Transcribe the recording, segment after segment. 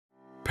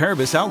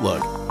Paribus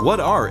Outlook. What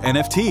are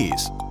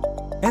NFTs?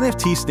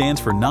 NFT stands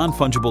for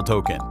non-fungible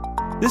token.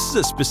 This is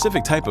a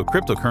specific type of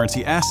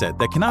cryptocurrency asset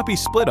that cannot be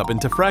split up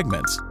into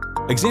fragments.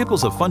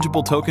 Examples of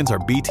fungible tokens are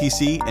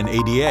BTC and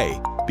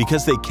ADA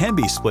because they can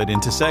be split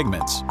into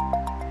segments.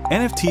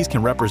 NFTs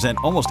can represent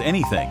almost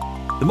anything.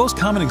 The most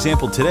common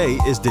example today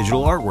is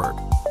digital artwork,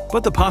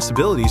 but the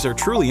possibilities are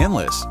truly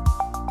endless.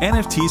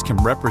 NFTs can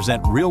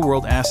represent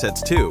real-world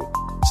assets too,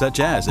 such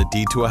as a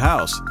deed to a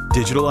house,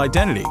 digital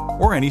identity,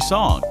 or any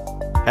song.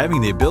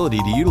 Having the ability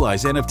to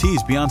utilize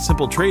NFTs beyond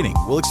simple trading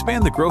will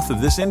expand the growth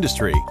of this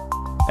industry.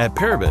 At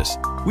Paribus,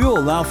 we will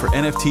allow for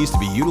NFTs to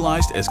be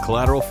utilized as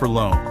collateral for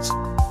loans.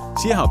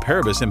 See how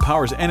Paribus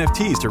empowers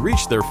NFTs to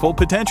reach their full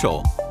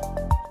potential.